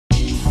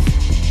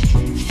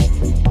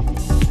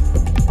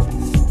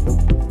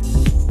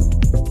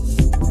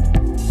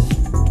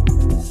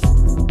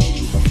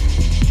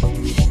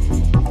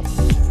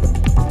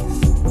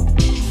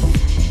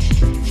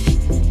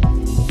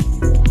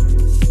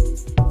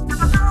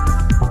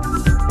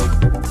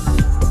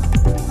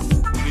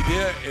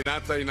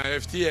volta in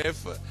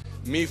IFTF.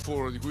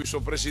 MIFUR, di cui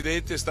sono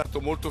presidente, è stato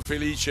molto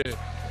felice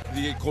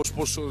di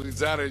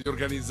sponsorizzare e di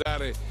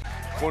organizzare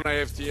con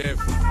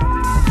IFTF.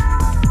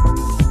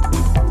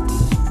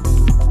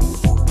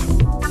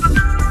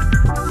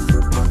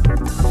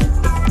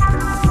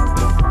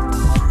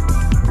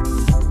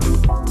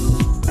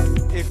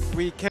 If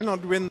we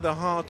cannot win the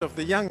heart of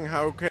the young,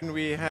 how can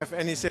we have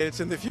any sales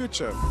in the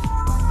future?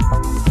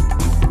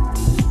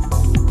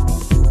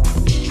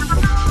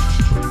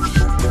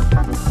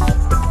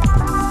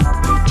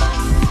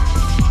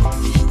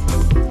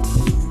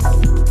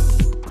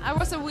 I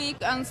was a week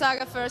on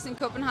Saga Furs in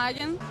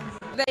Copenhagen.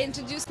 They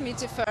introduced me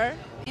to fur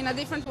in a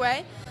different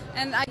way,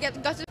 and I got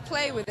to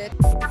play with it.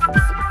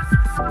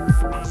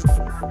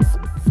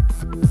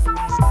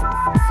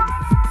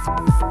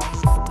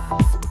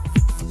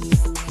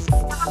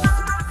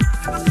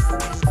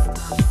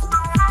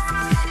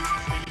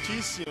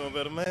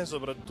 Per me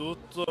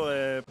soprattutto,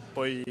 e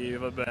poi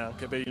vabbè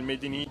anche per il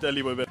Made in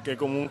Italy, poi perché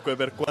comunque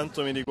per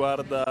quanto mi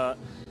riguarda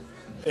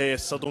è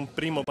stato un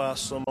primo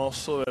passo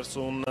mosso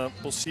verso un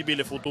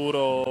possibile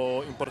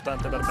futuro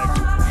importante per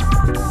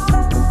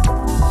me.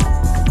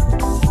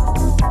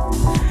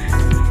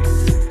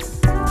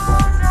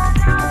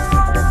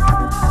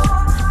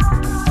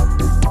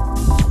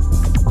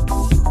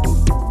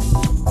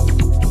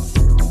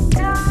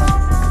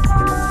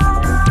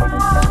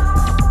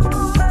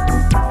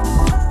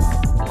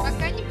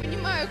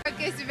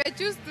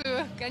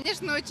 Чувствую,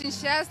 конечно, очень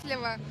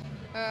счастлива.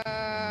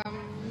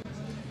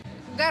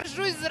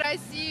 Горжусь за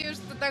Россию,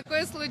 что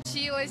такое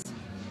случилось.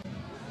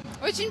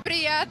 Очень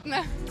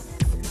приятно.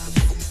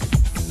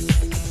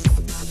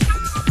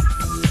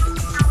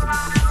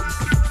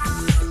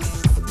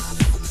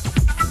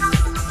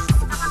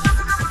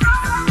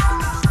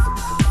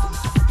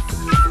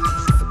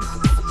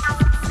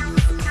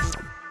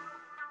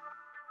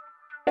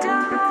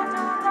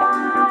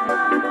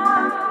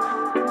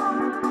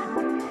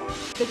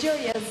 The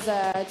jury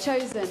has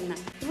chosen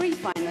 3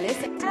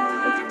 finalists.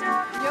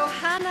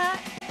 Johanna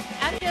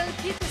Ariel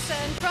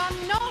Petersen from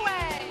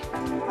Norway.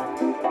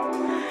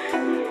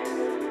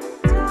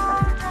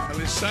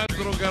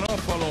 Alessandro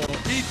Garofalo,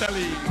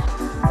 Italy.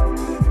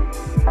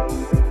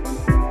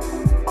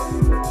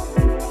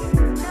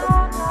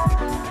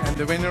 And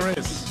the winner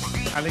is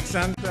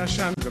Alexandra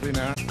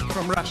Shandrina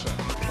from Russia.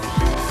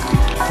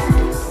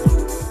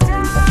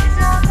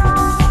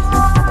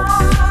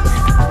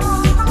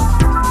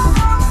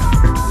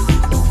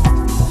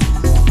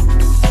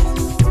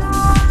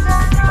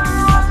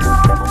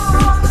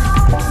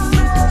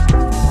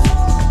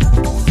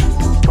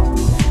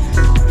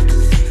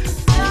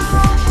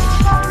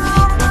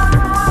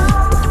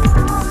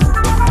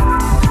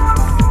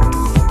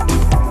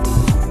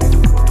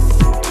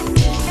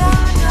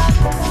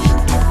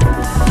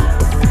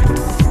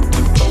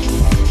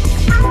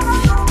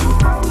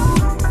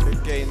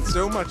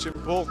 So much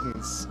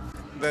importance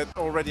that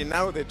already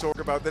now they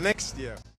talk about the next year.